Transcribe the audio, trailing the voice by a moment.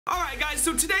Alright guys,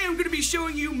 so today I'm going to be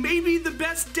showing you maybe the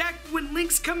best deck when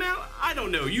links come out. I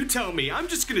don't know, you tell me. I'm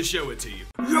just going to show it to you.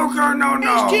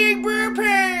 YugiNoNo!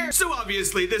 So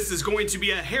obviously this is going to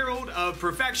be a Herald of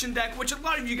Perfection deck, which a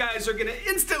lot of you guys are going to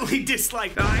instantly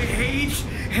dislike. I hate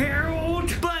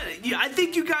Herald! But yeah, I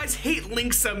think you guys hate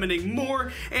link summoning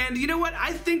more, and you know what?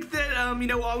 I think that,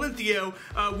 Olyntio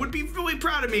would be really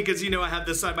proud of me, because, I have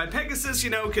this side by Pegasus,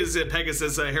 because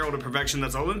Pegasus, Herald of Perfection,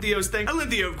 that's Olyntio's thing.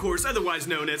 Olyntio, of course, otherwise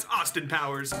known as Austin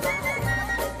Powers.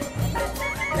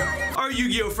 Our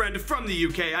Yu-Gi-Oh friend from the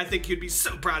UK. I think he'd be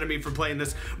so proud of me for playing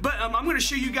this. But I'm going to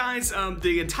show you guys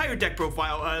the entire deck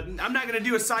profile. I'm not going to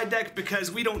do a side deck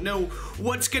because we don't know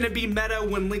what's going to be meta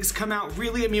when links come out,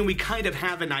 really. I mean, we kind of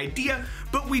have an idea,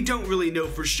 but we don't really know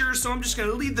for sure. So I'm just going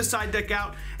to leave the side deck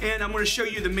out, and I'm going to show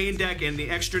you the main deck and the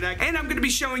extra deck. And I'm going to be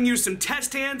showing you some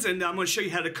test hands, and I'm going to show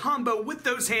you how to combo with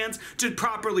those hands to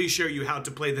properly show you how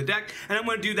to play the deck. And I'm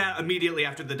going to do that immediately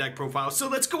after the deck profile. So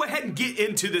let's go ahead and get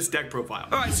into this deck profile.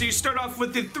 All right, so you start off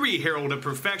with the 3 Herald of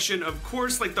Perfection, of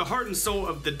course, like the heart and soul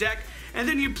of the deck. And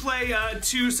then you play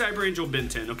 2 Cyber Angel Ben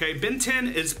 10, okay? Ben 10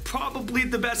 is probably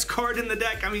the best card in the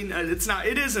deck. I mean, it's not,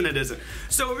 it is and it isn't.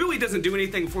 So it really doesn't do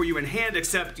anything for you in hand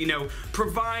except,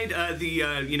 provide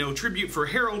the, tribute for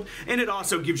Herald, and it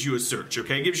also gives you a search,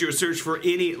 okay? It gives you a search for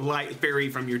any light fairy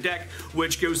from your deck,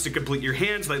 which goes to complete your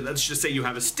hands. Like, let's just say you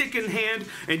have a stick in hand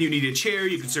and you need a chair.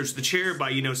 You can search the chair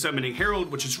by, summoning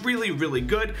Herald, which is really, really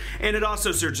good. And it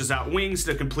also searches out wings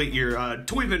to complete your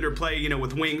toy vendor play,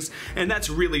 with wings, and that's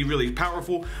really, really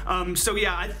powerful. So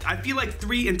yeah, I feel like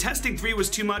 3 in testing 3 was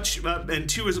too much, and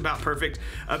 2 is about perfect,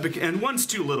 and 1's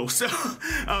too little. So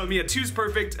yeah, 2's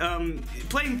perfect.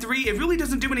 Playing 3, it really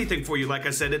doesn't do anything for you. Like I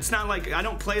said, it's not like I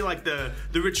don't play like the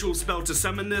ritual spell to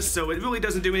summon this, so it really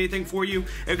doesn't do anything for you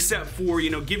except for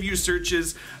give you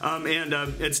searches, and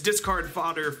it's discard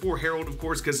fodder for Herald, of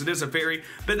course, because it is a fairy.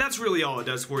 But that's really all it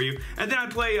does for you. And then I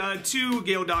play 2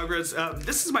 Gale Dogras.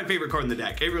 This is my favorite card in the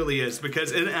deck. It really is,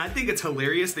 because and I think it's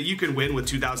hilarious that you can win with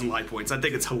 2,000 life points. I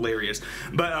think it's hilarious.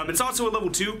 But it's also a level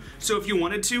 2, so if you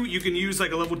wanted to, you can use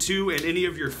like a level 2 and any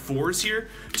of your 4s here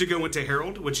to go into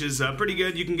Herald, which is pretty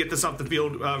good. You can get this off the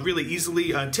field really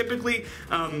easily. Typically,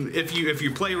 if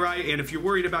you play right and if you're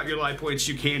worried about your life points,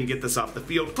 you can get this off the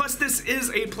field. Plus, this is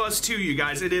a +2, you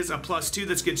guys. It is a +2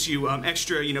 that gets you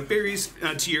extra, fairies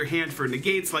to your hand for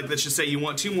negates. Like, let's just say you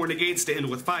want 2 more negates to end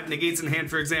with 5 negates in hand,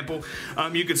 for example.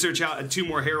 You could search out 2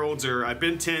 more Heralds, or a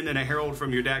Ben 10 and a Herald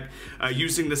from your deck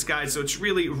using this guy, so it's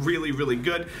really, really, really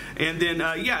good. And then,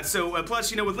 yeah, so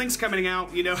plus, with links coming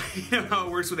out, you know how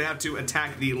it works when they have to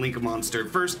attack the link monster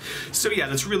first. So yeah,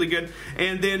 that's really good.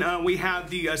 And then we have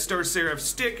the Star Seraph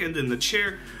stick, and then the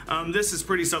chair. This is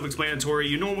pretty self-explanatory.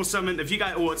 You normal summon, if you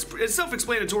got, well, it's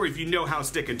self-explanatory if you know how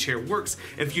stick and chair works.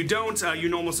 If you don't, you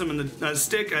normal summon the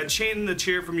stick, chain the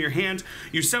chair from your hand,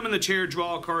 you summon the chair,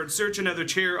 draw a card, search another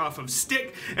chair off of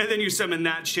stick, and then you summon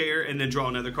that chair and then draw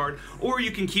another card. Or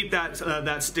you can keep that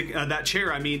that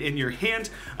chair, in your hand.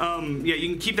 Yeah, you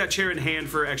can keep that chair in hand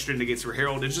for extra negates for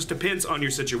Herald. It just depends on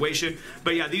your situation.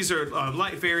 But yeah, these are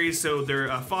light fairies, so they're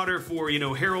fodder for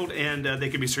Herald, and they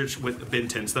can be searched with Ben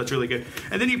 10, so that's really good.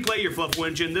 And then you play your Fluffle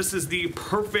engine. This is the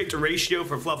perfect ratio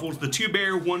for Fluffles. The 2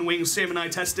 bear, 1 wing. Sam and I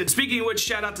tested. Speaking of which,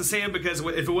 shout out to Sam, because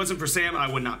if it wasn't for Sam,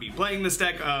 I would not be playing this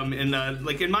deck.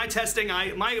 Like in my testing,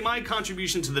 my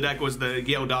contribution to the deck was the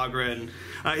Gale Dogra,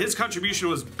 and his contribution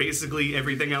was basically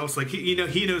everything else. Like he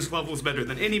knows Fluffles better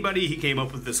than anybody. He came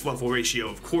up with this Fluffle ratio,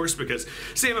 of course, because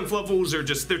Sam and Fluffles are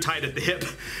they're tied at the hip.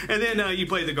 And then you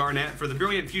play the Garnet for the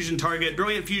Brilliant Fusion target.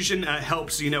 Brilliant Fusion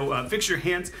helps fix your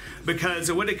hands,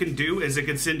 because what it can do is it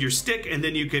can send your stick, and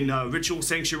then you can Ritual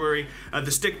Sanctuary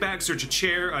the stick back, search a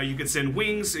chair. You can send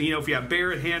wings. If you have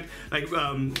bear at hand, like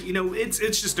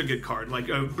it's just a good card. Like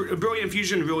Brilliant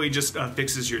Fusion really just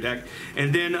fixes your deck.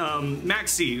 And then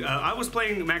Maxi. I was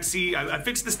playing Maxi. I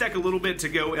fixed this deck a little bit to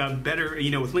go better,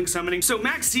 with link summoning. So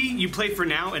Maxi, you play for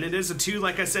now, and it is a 2,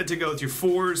 like I said, to go with your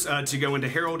 4s to go into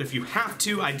Herald if you have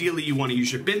to. Ideally, you want to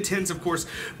use your Ben 10s, of course,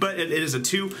 but it is a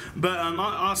 2. But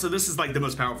also, this is like the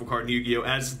most powerful card in Yu-Gi-Oh!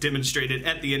 As demonstrated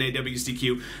at the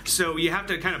NAWCQ. So you have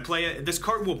to kind of play it. This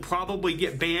card will probably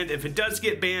get banned. If it does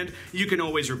get banned, you can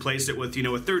always replace it with, a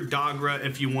 3rd Dogra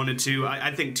if you wanted to.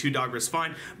 I think 2 Dogra is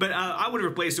fine, but I would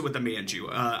replace it with a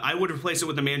Manju. I would replace it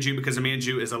with a Manju, because a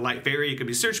Manju is a light fairy. It can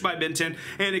be searched by Ben 10,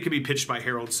 and it can be pitched by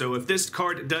Herald. So if this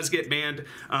card does get banned,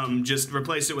 just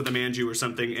replace it with a Manju or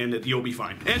something, and you'll be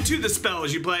fine. And to the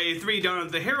spells, you play 3 Dawn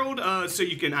of the Herald, so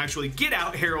you can actually get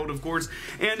out Herald, of course.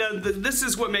 And this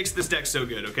is what makes this deck so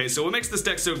good. Okay, so what makes this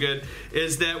deck so good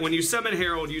is that when you summon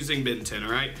Herald using bin 10,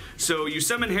 all right. So you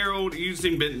summon Herald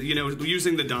using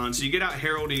using the Dawn. So you get out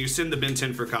Herald and you send the bin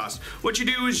 10 for cost. What you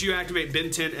do is you activate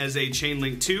bin 10 as a chain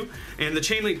link 2, and the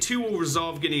chain link 2 will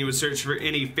resolve getting you a search for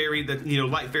any fairy that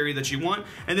light fairy that you want,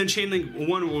 and then chain link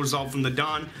 1 will resolve from the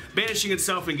Dawn, banishing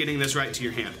itself and getting this right to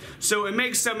your hand. So it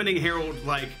makes summoning Herald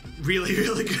like really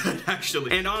good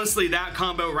actually. And honestly, that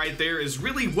combo right there is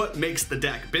really what makes the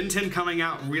deck. Bin 10 coming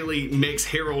out really makes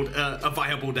Herald a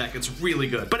viable deck. It's really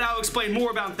good. But I'll explain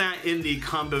more about that in the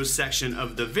combo section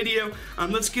of the video.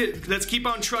 Let's keep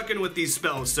on trucking with these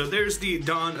spells. So there's the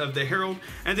Dawn of the Herald,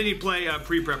 and then you play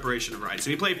pre-preparation of rites.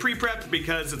 And you play pre-prep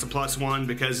because it's a +1,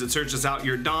 because it searches out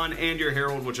your Dawn and your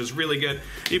Herald, which is really good.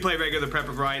 You play regular prep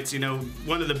of rites,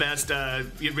 one of the best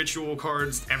ritual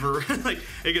cards ever. Like,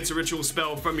 it gets a ritual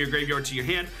spell from your graveyard to your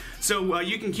hand. So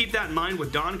you can keep that in mind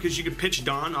with Dawn, because you could pitch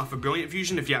Dawn off of Brilliant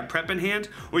Fusion if you have prep in hand,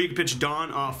 or you can pitch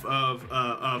Dawn off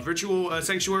of Ritual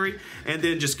Sanctuary, and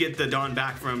then just get the Dawn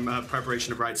back from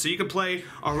preparation of rites. So you can play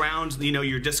around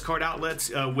your discard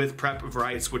outlets with prep of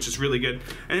rites, which is really good.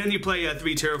 And then you play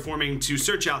 3 terraforming to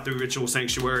search out the Ritual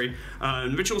Sanctuary.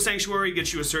 Ritual Sanctuary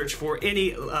gets you a search for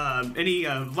any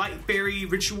light fairy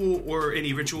ritual or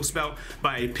any ritual spell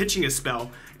by pitching a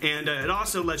spell. And it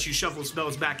also lets you shuffle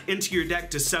spells back into your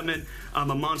deck to summon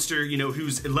a monster,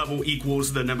 whose level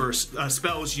equals the number of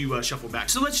spells you shuffle back.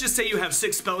 So let's just say you have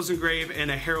 6 spells in grave and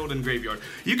a Herald in graveyard.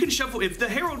 You can shuffle, if the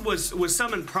Herald was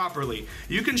summoned properly,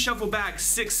 you can shuffle back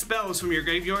 6 spells from your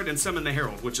graveyard and summon the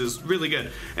Herald, which is really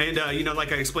good. And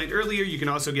like I explained earlier, you can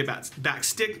also get back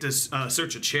Stick to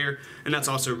search a chair, and that's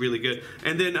also really good.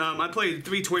 And then I play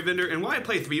 3 Toy Vendor, and why I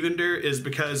play 3 Vendor is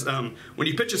because when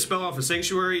you pitch a spell off a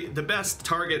Sanctuary, the best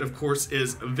target, of course,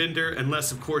 is Vendor,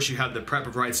 unless, of course, you have the prep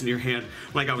of rites in your hand,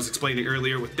 like I was explaining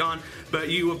earlier with Dawn. But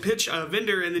you will pitch a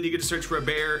Vendor, and then you get to search for a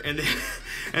bear, and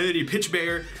then you pitch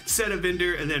bear, set a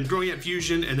Vendor, and then Brilliant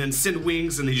Fusion, and then send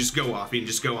wings, and they just go off. You can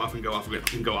just go off and go off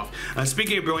and go off.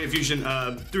 Speaking of Brilliant Fusion,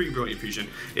 3 Brilliant Fusion.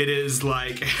 It is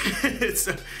like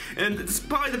and it's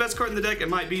probably the best card in the deck. It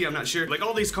might be, I'm not sure. Like,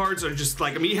 all these cards are just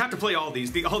like, you have to play all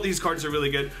these. All these cards are really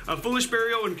good. Foolish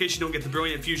Burial, in case you don't get the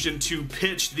Brilliant Fusion, to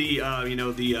pitch the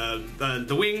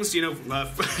the wings,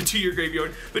 to your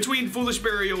graveyard. Between Foolish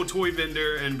Burial, Toy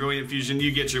Vendor, and Brilliant Fusion,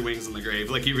 you get your wings in the grave,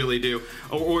 like you really do.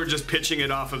 Or just pitching it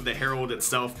off of the Herald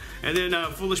itself. And then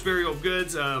Foolish Burial of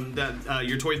Goods,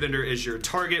 your Toy Vendor is your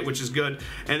target, which is good.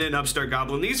 And then Upstart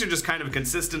Goblin. These are just kind of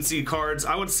consistency cards.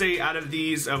 I would say out of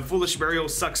these, Foolish Burial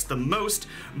sucks the most,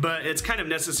 but it's kind of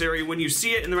necessary. When you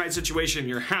see it in the right situation,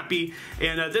 you're happy.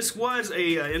 And this was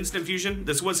a instant fusion.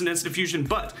 This was an instant fusion,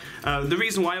 but the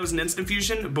reason why it was an instant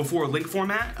fusion before Link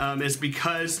format is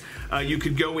because you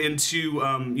could go into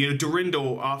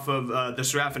Durindal off of the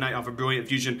Seraphinite off of Brilliant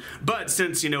Fusion. But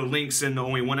since Link's in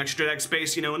only 1 extra deck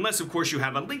space, unless of course you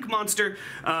have a Link monster,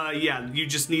 yeah, you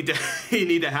just need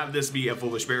to have this be a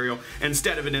Foolish Burial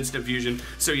instead of an instant fusion.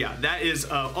 So yeah, that is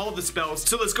all the spells.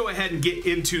 So let's go ahead and get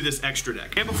into this extra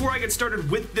deck. And before I get started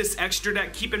with this extra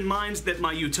deck, keep in mind that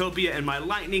my Utopia and my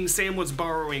Lightning Sam was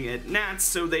borrowing at Nats,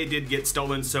 so they did get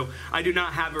stolen. So I do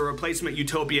not have a replacement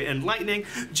Utopia and Lightning.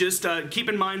 Just keep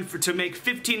in mind, to make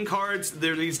 15 cards,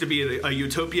 there needs to be a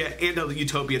Utopia and a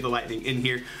Utopia the Lightning in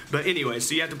here. But anyway,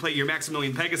 so you have to play your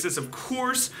Maximilian Pegasus, of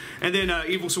course, and then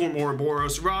Evil Swarm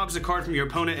Ouroboros robs a card from your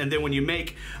opponent, and then when you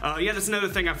make, yeah, that's another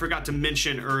thing I forgot to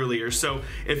mention earlier. So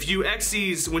if you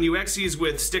when you Xyz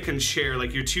with Stick and Chair,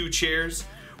 like your 2 chairs,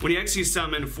 when you Xyz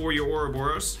summon for your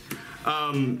Ouroboros,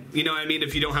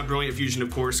 if you don't have Brilliant Fusion,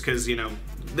 of course, because, you know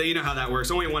how that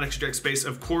works. Only 1 extra deck space,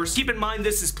 of course. Keep in mind,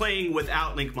 this is playing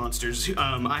without Link monsters.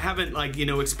 I haven't,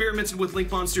 experimented with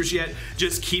Link monsters yet.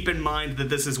 Just keep in mind that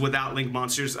this is without Link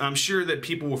monsters. I'm sure that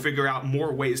people will figure out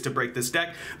more ways to break this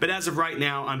deck, but as of right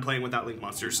now, I'm playing without Link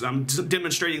monsters. I'm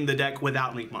demonstrating the deck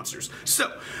without Link monsters. So,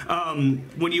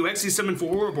 when you Xyz summon for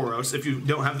Ouroboros, if you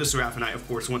don't have the Seraphinite, of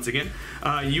course, once again,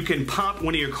 you can pop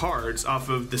one of your cards off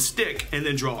of the stick and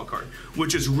then draw a card,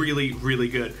 which is really, really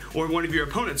good. Or one of your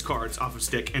opponent's cards off of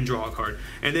stick and draw a card.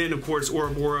 And then, of course,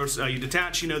 Ouroboros, you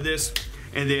detach, this,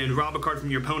 and then rob a card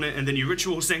from your opponent, and then you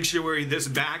Ritual Sanctuary this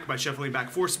back by shuffling back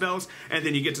 4 spells, and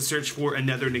then you get to search for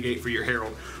another negate for your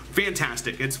Herald.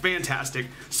 Fantastic. It's fantastic.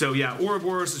 So yeah,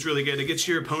 Ouroboros is really good. It gets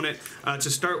your opponent to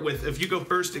start with, if you go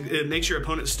first, it makes your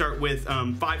opponent start with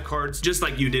 5 cards, just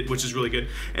like you did, which is really good.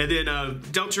 And then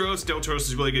Deltaros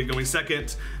is really good going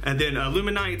second. And then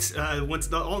Luminite,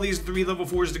 once all these 3 level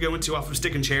 4s to go into off of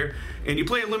Stick and Chair. And you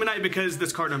play a Luminite because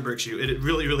this card unbricks you. It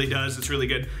really, really does. It's really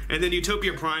good. And then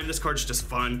Utopia Prime, this card's just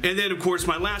fun. And then of course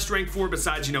my last rank 4,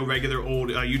 besides, you know, regular old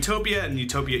Utopia, and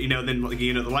Utopia, you know, then,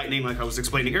 you know, the lightning, like I was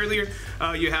explaining earlier,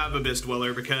 you have Abyss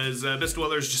Dweller, because Abyss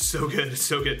Dweller is just so good. It's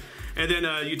so good. And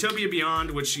then Utopia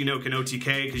Beyond, which, you know, can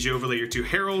OTK because you overlay your 2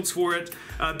 Heralds for it.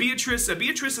 Beatrice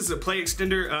is a play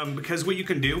extender, because what you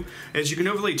can do is you can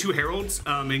overlay 2 Heralds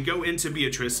and go into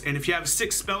Beatrice, and if you have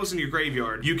 6 spells in your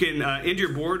graveyard, you can end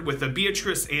your board with a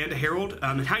Beatrice and a Herald.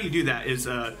 And how you do that is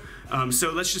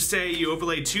so let's just say you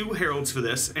overlay 2 Heralds for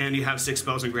this, and you have 6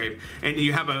 spells engraved, and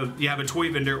you have a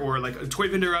toy vendor, or like a toy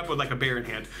vendor up with like a bear in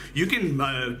hand. You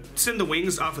can send the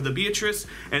wings off of the Beatrice,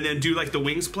 and then do like the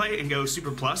wings play and go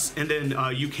super plus, and then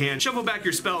you can shuffle back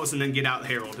your spells and then get out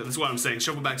Herald. That's what I'm saying.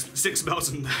 Shuffle back 6 spells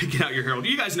and get out your Herald.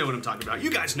 You guys know what I'm talking about. You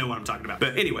guys know what I'm talking about.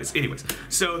 But anyways.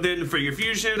 So then for your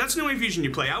fusion, that's the only fusion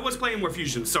you play. I was playing more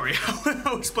fusions. Sorry,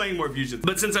 I was playing more fusions.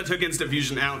 But since I took Instant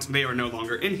Fusion out, they are no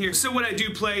longer in here. So what I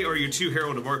do play are your 2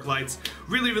 Herald of Arclights.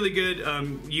 Really, really good.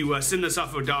 You send this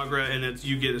off of Dagra, and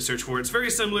you get a search for it. It's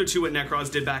very similar to what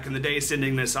Necros did back in the day,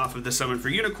 sending this off of the Summon for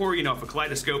Unicorn, you know, off a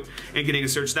Kaleidoscope, and getting a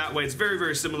search that way. It's very,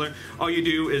 very similar. All you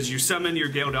do is you summon your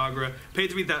Gale Dagra, pay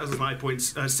 3,000 life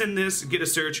points, send this, get a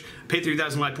search, pay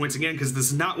 3,000 life points again, because this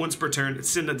is not once per turn.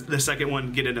 Send the second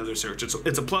one, get another search. It's a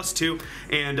 +2,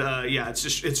 and yeah,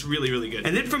 it's really, really good.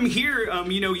 And then from here,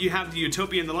 you know, you have the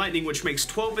Utopia and the Lightning, which makes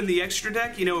 12 in the extra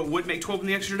deck. You know, it would make 12 in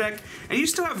the extra deck, and you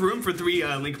still have room for 3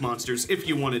 Link monsters if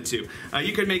you wanted to.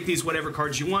 You can make these whatever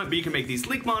cards you want, but you can make these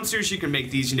Link monsters, you can make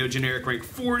these, you know, generic rank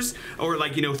 4s, or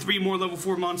like, you know, 3 more level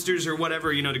 4 monsters or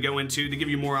whatever, you know, to go into, to give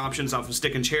you more options off of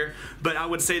Stick and Chair. But I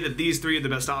would say that these 3 are the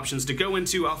best options to go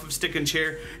into off of Stick and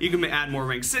Chair. You can add more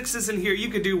rank 6s in here. You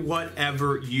could do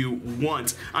whatever you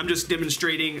want. I'm just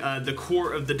demonstrating the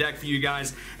core of the deck for you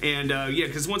guys, and yeah,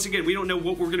 because once again, we don't know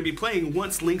what we're going to be playing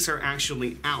once links are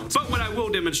actually out. But what I will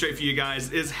demonstrate for you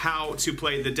guys is how to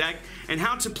play the deck, and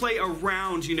how to play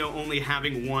around, you know, only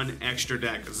having 1 extra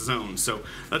deck zone. So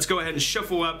let's go ahead and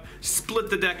shuffle up, split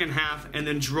the deck in half, and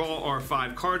then draw our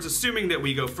 5 cards, assuming that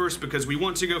we go first because we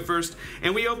want to go first,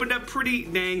 and we opened up pretty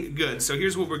dang good. So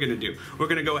here's what we're going to do. We're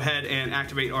going to go ahead and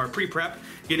activate our pre-prep,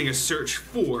 getting a search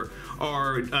for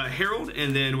our Herald,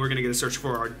 and then we're going to get a search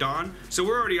for our Dawn. So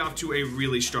we're already off to a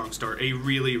really strong start, a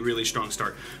really, really strong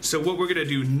start. So what we're going to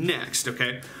do next,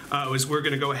 okay, is we're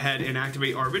going to go ahead and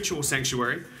activate our Ritual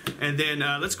Sanctuary, and then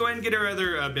let's go ahead and get our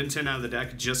other Benton out of the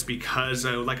deck, just because,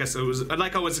 like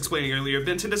I was explaining earlier,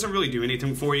 Benton doesn't really do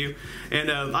anything for you,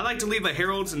 and I like to leave a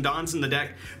Heralds and Dawns in the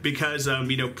deck because,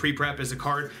 you know, pre-prep is a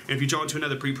card, and if you draw into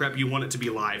another pre-prep, you want it to be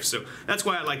live. So that's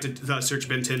why I like to search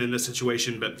Benton in this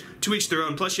situation, but to each their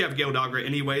own. Plus you have Gale Dagra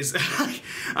anyways.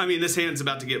 I mean, this hand's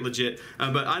about to get legit,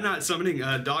 but I'm not summoning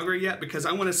Dagra yet because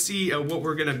I want to see what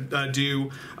we're going to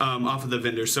do off of the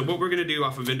vendor. So what we're going to do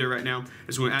off of vendor right now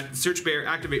is we're going to search bear,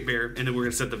 activate bear, and then we're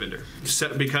going to set the vendor.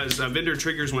 Because vendor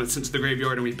triggers when it's sent to the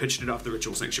graveyard and we pitched it off the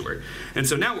Ritual Sanctuary. And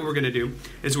so now what we're going to do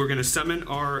is we're going to summon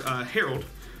our Herald.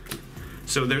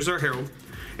 So there's our Herald.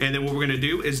 And then what we're going to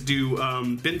do is do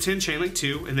Benton Chainlink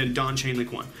 2 and then Dawn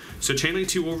Chainlink 1. So Chainlink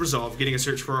 2 will resolve, getting a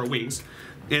search for our wings.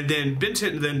 And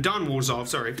then Dawn will resolve,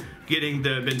 sorry, getting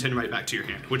the Benton right back to your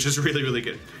hand, which is really, really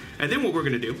good. And then what we're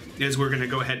going to do is we're going to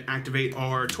go ahead and activate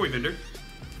our toy vendor,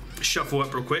 shuffle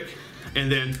up real quick,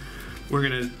 and then we're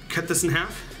going to cut this in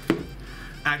half,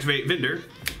 activate vendor,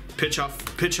 pitch off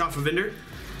a vendor,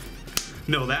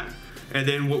 mill that, and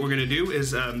then what we're going to do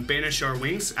is banish our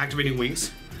wings, activating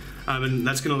wings, and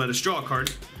that's going to let us draw a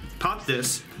card, pop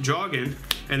this, draw again,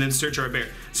 and then search our bear.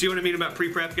 See what I mean about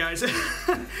pre-prep, guys?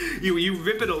 you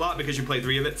rip it a lot because you play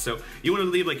 3 of it, so you want to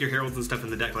leave like your heralds and stuff in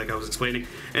the deck like I was explaining.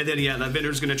 And then yeah, that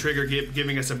vendor's going to trigger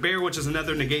giving us a bear, which is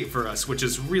another negate for us, which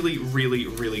is really, really,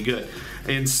 really good.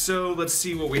 And so let's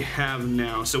see what we have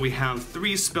now. So we have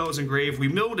 3 spells engraved. We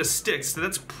milled a stick, so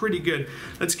that's pretty good.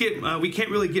 Let's get, we can't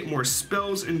really get more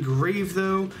spells engraved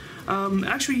though.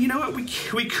 Actually, you know what,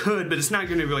 we could, but it's not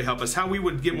going to really help us. How we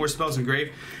would get more spells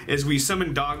engraved is we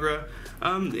summon Dagra.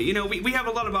 You know, we have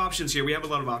a lot of options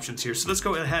here. So let's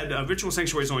go ahead. Ritual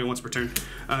Sanctuary is only once per turn.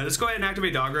 Let's go ahead and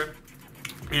activate Dagra.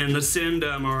 And let's send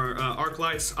our Arc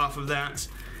Lights off of that.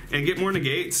 and get more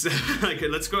negates. Like,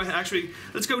 let's go ahead, actually,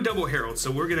 let's go double Herald.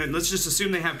 So let's just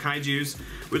assume they have Kaijus.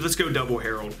 Let's go double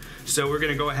Herald. So we're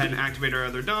gonna go ahead and activate our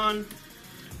other Dawn.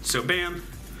 So bam.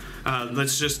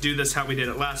 Let's just do this how we did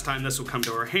it last time. This will come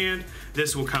to our hand.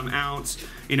 This will come out,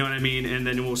 you know what I mean? And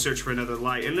then we'll search for another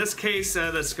light. In this case,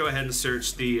 let's go ahead and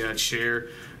search the chair.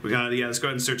 Yeah, let's go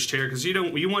ahead and search chair, because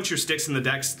you want your sticks in the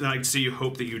decks, like, so you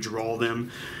hope that you draw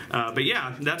them. But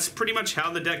yeah, that's pretty much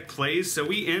how the deck plays. So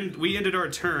we ended our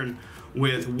turn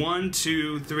with 1,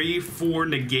 2, 3, 4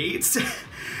 negates.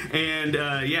 And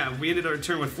yeah, we ended our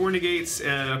turn with 4 negates,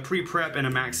 a pre-prep, and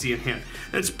a maxi in hand.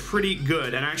 That's pretty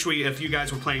good. And actually, if you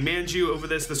guys were playing Manju over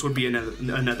this would be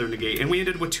another negate. And we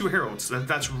ended with 2 heralds.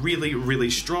 That's really, really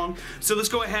strong. So let's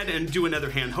go ahead and do another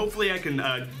hand. Hopefully I can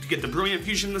get the Brilliant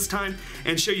Fusion this time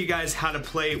and show you guys how to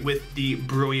play with the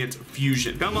Brilliant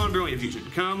Fusion. Come on, Brilliant Fusion.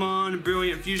 Come on,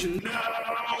 Brilliant Fusion. No!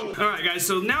 Alright guys,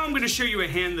 so now I'm going to show you a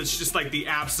hand that's just like the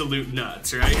absolute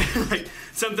nuts, right? Like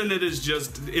something that is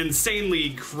just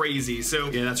insanely crazy. So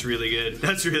yeah, that's really good.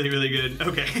 That's really, really good.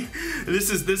 Okay,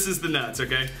 this is the nuts.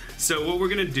 Okay, so what we're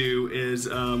gonna do is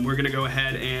we're gonna go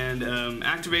ahead and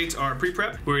activate our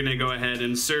pre-prep. We're gonna go ahead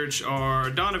and search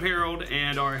our Dawn of Herald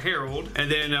and our Herald,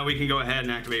 and then we can go ahead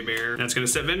and activate Bear. That's gonna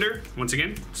set vendor once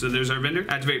again. So there's our vendor.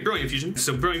 Activate Brilliant Fusion.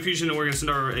 So Brilliant Fusion, and we're gonna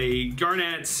send our a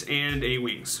Garnet and a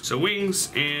Wings. So Wings,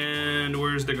 and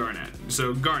where's the Garnet?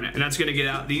 So Garnet, and that's gonna get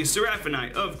out the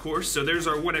Seraphinite, of course. So there's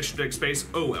our 1 extra deck space.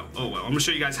 Oh well. I'm gonna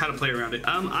show you guys how to play around it.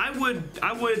 I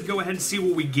would go ahead and see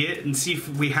what we get and see if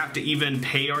we have to even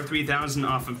pay our 3,000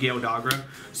 off of Gale Dogra.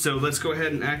 So let's go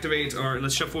ahead and activate our,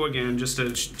 let's shuffle again just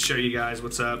to show you guys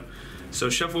what's up. So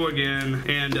shuffle again,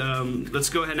 and let's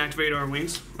go ahead and activate our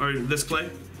Wings, or this play.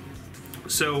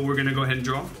 So we're gonna go ahead and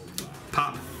draw,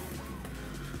 pop,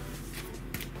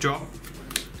 draw,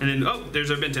 and then, oh,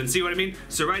 there's our Benton. See what I mean?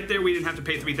 So right there, we didn't have to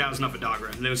pay 3,000 off of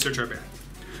Dogra, and then search our Bear.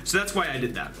 So that's why I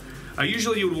did that.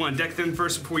 Usually you would want to deck thin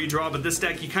first before you draw, but this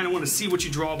deck you kind of want to see what you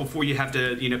draw before you have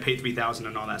to, you know, pay 3,000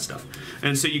 and all that stuff.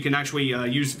 And so you can actually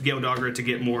use Gale Dogra to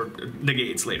get more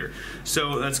negates later. So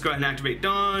let's go ahead and activate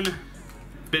Dawn.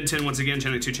 Benton once again,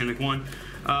 Channeling 2, Channeling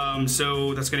 1.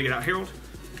 So that's going to get out Herald.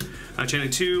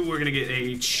 Channeling 2, we're going to get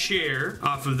a chair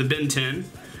off of the Benton.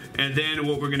 And then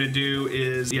what we're going to do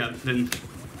is, yeah, then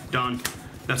Dawn.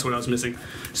 That's what I was missing.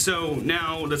 So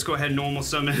now let's go ahead and normal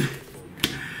summon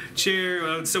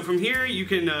chair. So from here you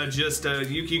can just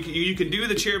you can do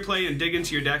the chair play and dig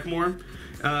into your deck more.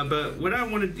 But what I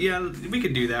wanted, yeah, we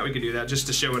could do that. We could do that just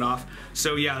to show it off.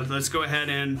 So yeah, let's go ahead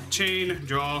and chain,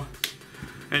 draw,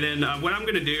 and then what I'm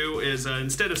gonna do is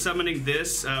instead of summoning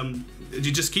this,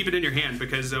 you just keep it in your hand,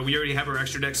 because we already have our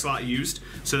extra deck slot used.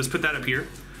 So let's put that up here.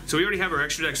 So we already have our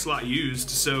extra deck slot used,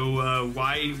 so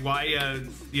why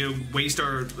you know, waste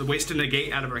a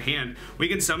negate out of our hand? We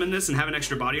can summon this and have an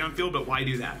extra body on field, but why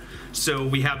do that? So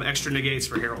we have extra negates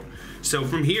for Herald. So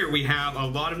from here we have a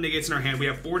lot of negates in our hand. We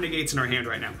have 4 negates in our hand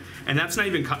right now, and that's not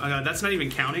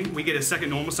even counting. We get a second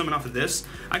normal summon off of this.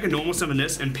 I can normal summon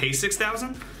this and pay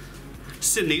 6,000.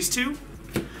 Send these 2,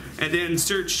 and then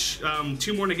search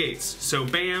 2 more negates. So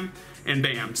bam. And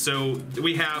bam. So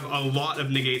we have a lot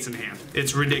of negates in hand.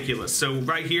 It's ridiculous. So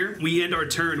right here, we end our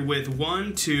turn with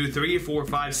 1, 2, 3, 4,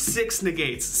 5, 6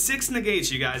 negates. 6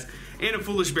 negates, you guys. And a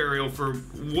Foolish Burial for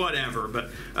whatever.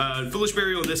 But Foolish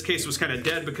Burial in this case was kind of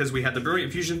dead because we had the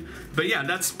Brilliant Fusion. But yeah,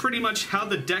 that's pretty much how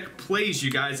the deck plays,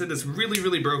 you guys. It is really,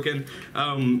 really broken.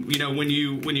 You know, when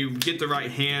you get the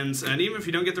right hands, and even if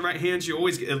you don't get the right hands, you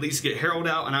always at least get Herald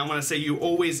out. And I want to say you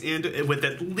always end with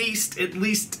at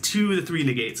least 2 to 3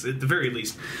 negates, at the very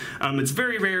least. It's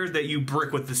very rare that you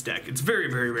brick with this deck. It's very,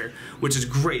 very rare, which is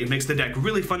great. It makes the deck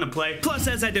really fun to play. Plus,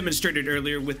 as I demonstrated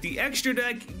earlier, with the extra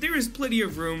deck, there is plenty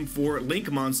of room for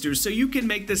Link monsters, so you can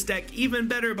make this deck even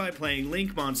better by playing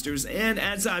Link monsters. And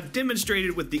as I've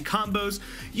demonstrated with the combos,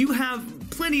 you have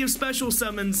plenty of special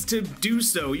summons to do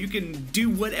so. You can do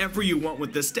whatever you want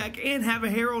with this deck and have a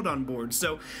Herald on board.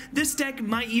 So this deck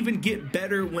might even get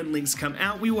better when Links come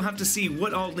out. We will have to see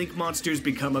what all Link monsters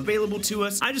become available to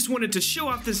us. I just wanted to show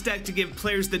off this deck to give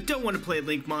players that don't want to play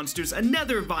Link monsters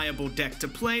another viable deck to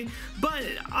play, but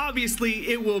obviously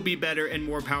it will be better and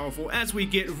more powerful as we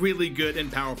get really good and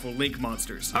powerful Link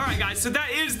monsters. Alright guys, so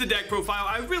that is the deck profile.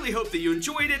 I really hope that you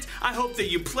enjoyed it. I hope that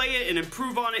you play it and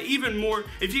improve on it even more.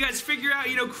 If you guys figure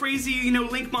out, you know, crazy, you know,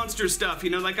 Link monster stuff,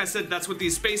 you know, like I said, that's what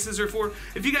these spaces are for.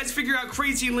 If you guys figure out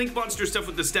crazy Link monster stuff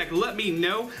with this deck, let me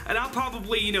know, and I'll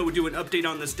probably, you know, do an update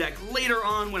on this deck later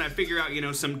on when I figure out, you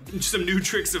know, some new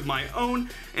tricks of my own,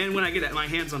 and when I get my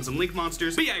hands on some Link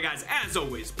monsters. But yeah guys, as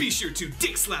always, be sure to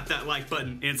dick slap that like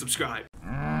button and subscribe.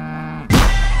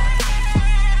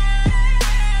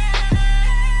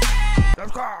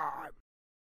 Subscribe!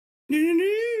 Nee, nee,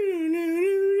 nee.